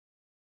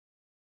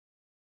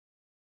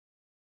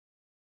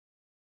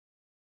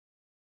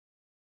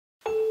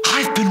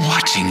I've been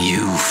watching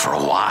you for a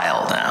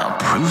while now,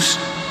 Bruce.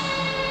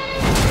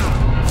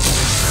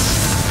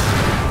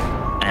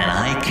 And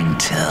I can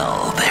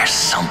tell there's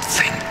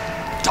something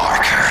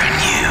darker in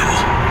you.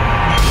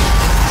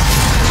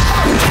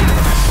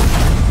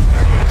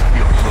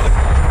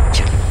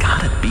 You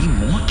gotta be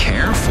more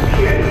careful.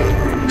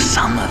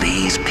 Some of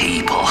these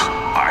people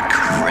are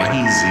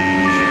crazy.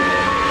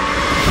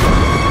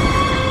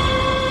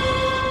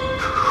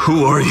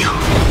 Who are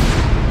you?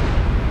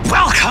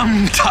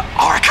 Welcome to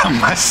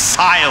Arkham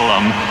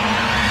Asylum.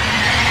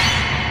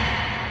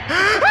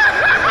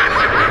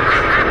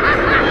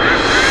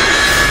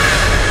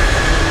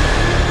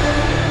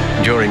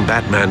 During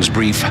Batman's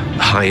brief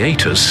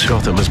hiatus,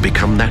 Gotham has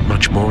become that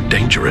much more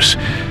dangerous.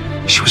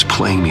 She was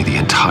playing me the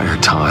entire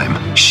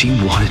time. She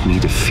wanted me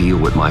to feel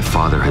what my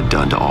father had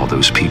done to all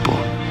those people.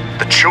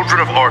 The children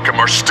of Arkham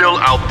are still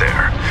out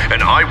there,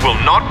 and I will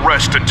not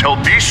rest until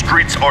these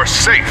streets are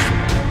safe.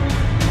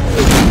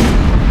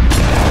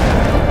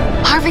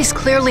 Harvey's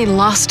clearly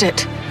lost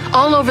it.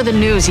 All over the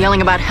news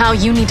yelling about how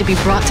you need to be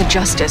brought to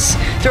justice,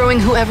 throwing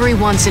whoever he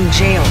wants in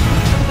jail.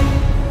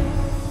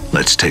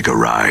 Let's take a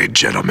ride,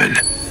 gentlemen.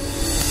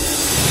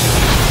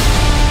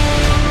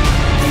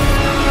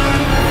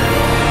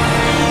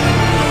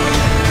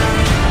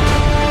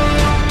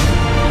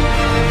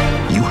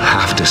 You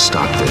have to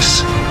stop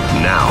this.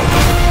 Now.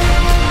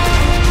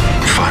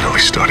 I'm finally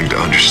starting to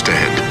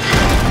understand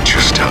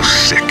just how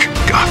sick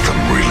Gotham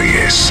really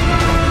is.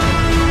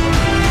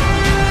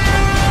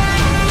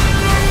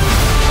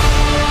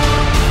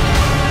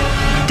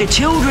 The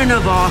children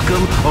of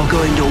Arkham are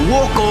going to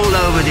walk all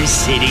over this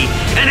city,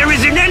 and there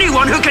isn't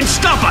anyone who can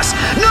stop us!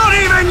 Not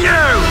even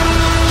you!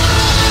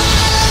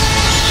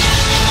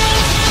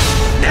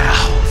 Now,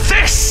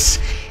 this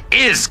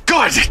is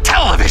good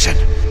television.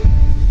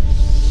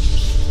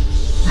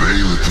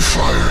 They lit the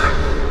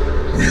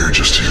fire. We are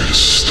just here to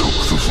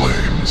stoke the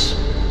flame.